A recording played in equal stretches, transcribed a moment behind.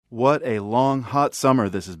What a long, hot summer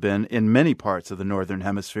this has been in many parts of the Northern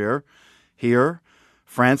Hemisphere. Here,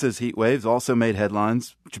 France's heat waves also made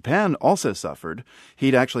headlines. Japan also suffered.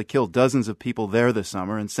 Heat actually killed dozens of people there this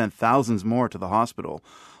summer and sent thousands more to the hospital.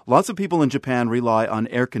 Lots of people in Japan rely on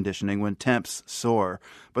air conditioning when temps soar.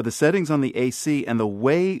 But the settings on the AC and the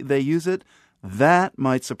way they use it, that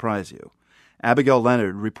might surprise you. Abigail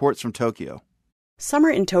Leonard reports from Tokyo. Summer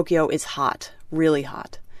in Tokyo is hot, really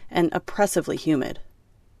hot, and oppressively humid.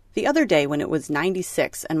 The other day when it was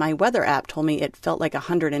 96 and my weather app told me it felt like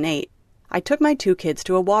 108, I took my 2 kids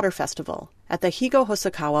to a water festival at the Higo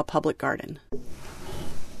Hosokawa Public Garden.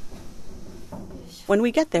 When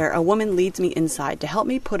we get there, a woman leads me inside to help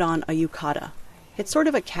me put on a yukata. It's sort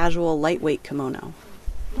of a casual, lightweight kimono.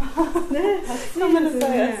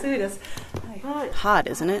 Hot,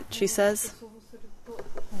 isn't it? She says.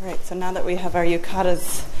 All right, so now that we have our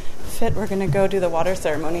yukatas fit, we're going to go do the water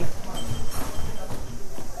ceremony.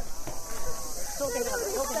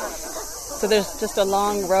 So there's just a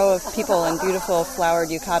long row of people in beautiful flowered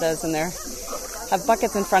yukatas, and they have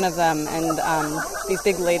buckets in front of them and these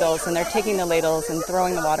big ladles, and they're taking the ladles and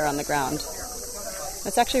throwing the water on the ground.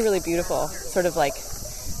 It's actually really beautiful, sort of like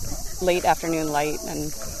late afternoon light and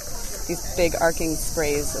these big arcing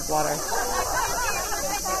sprays of water.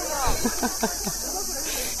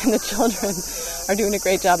 And the children are doing a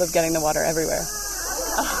great job of getting the water everywhere.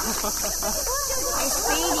 I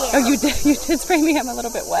sprayed you. Oh, you did? You did spray me? I'm a little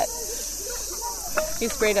bit wet. You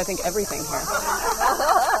sprayed, I think, everything here.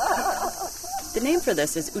 The name for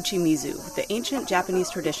this is uchimizu, the ancient Japanese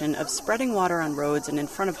tradition of spreading water on roads and in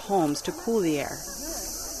front of homes to cool the air.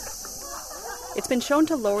 It's been shown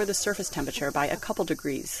to lower the surface temperature by a couple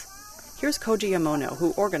degrees. Here's Koji Yamono,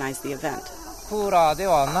 who organized the event.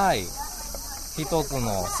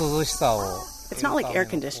 It's not like air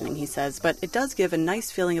conditioning, he says, but it does give a nice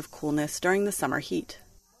feeling of coolness during the summer heat.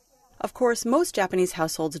 Of course, most Japanese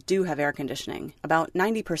households do have air conditioning, about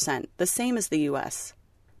 90%, the same as the U.S.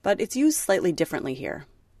 But it's used slightly differently here.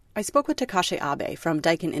 I spoke with Takashi Abe from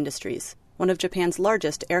Daikin Industries, one of Japan's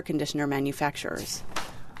largest air conditioner manufacturers.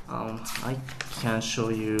 I can show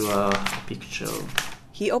you a picture.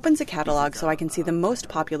 He opens a catalog so I can see the most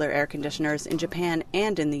popular air conditioners in Japan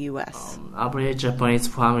and in the U.S. Average Japanese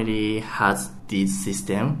family has this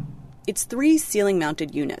system. It's 3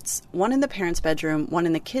 ceiling-mounted units, one in the parents' bedroom, one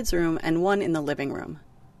in the kids' room, and one in the living room.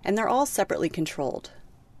 And they're all separately controlled.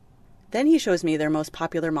 Then he shows me their most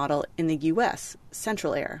popular model in the U.S.,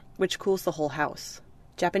 Central Air, which cools the whole house.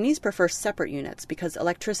 Japanese prefer separate units because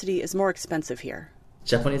electricity is more expensive here.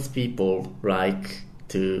 Japanese people like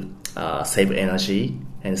to save energy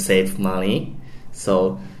and save money,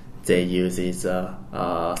 so they use this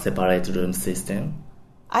separate room system.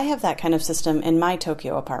 I have that kind of system in my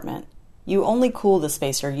Tokyo apartment. You only cool the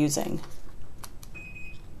space you're using.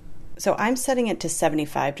 So I'm setting it to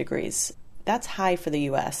 75 degrees. That's high for the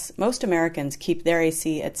U.S. Most Americans keep their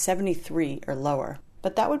AC at 73 or lower,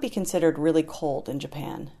 but that would be considered really cold in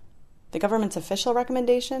Japan. The government's official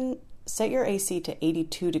recommendation? Set your AC to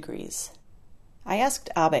 82 degrees. I asked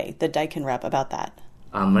Abe, the Daikin rep, about that.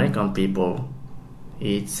 American people,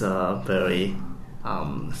 it's very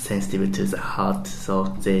sensitive to the hot, so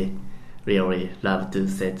they really love to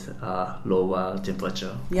set lower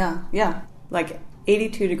temperature. Yeah. Like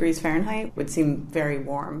 82 degrees Fahrenheit would seem very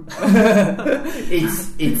warm. It's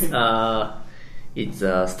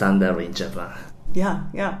standard in Japan.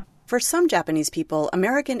 Yeah. For some Japanese people,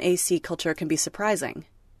 American AC culture can be surprising.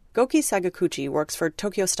 Goki Sagakuchi works for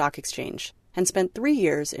Tokyo Stock Exchange and spent 3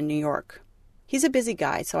 years in New York. He's a busy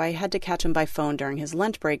guy, so I had to catch him by phone during his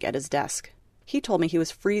lunch break at his desk. He told me he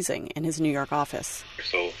was freezing in his New York office.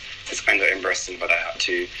 So it's kind of embarrassing, but I had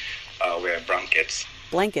to wear blankets.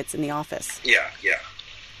 Blankets in the office. Yeah.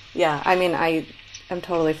 Yeah, I mean, I'm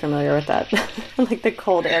totally familiar with that. Like the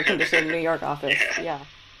cold air-conditioned New York office. Yeah.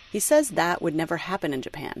 He says that would never happen in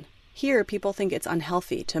Japan. Here, people think it's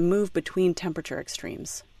unhealthy to move between temperature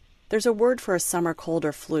extremes. There's a word for a summer cold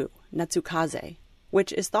or flu, natsukaze,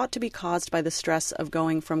 which is thought to be caused by the stress of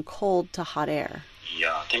going from cold to hot air.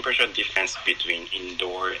 Yeah, temperature difference between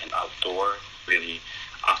indoor and outdoor really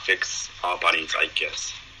affects our bodies, I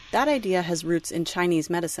guess. That idea has roots in Chinese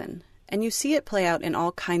medicine, and you see it play out in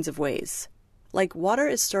all kinds of ways. Like water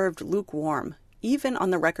is served lukewarm, even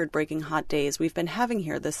on the record-breaking hot days we've been having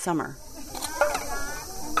here this summer.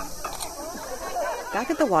 Back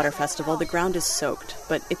at the water festival, the ground is soaked,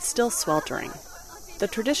 but it's still sweltering. The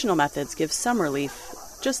traditional methods give some relief,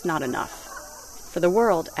 just not enough. For The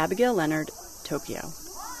World, Abigail Leonard, Tokyo.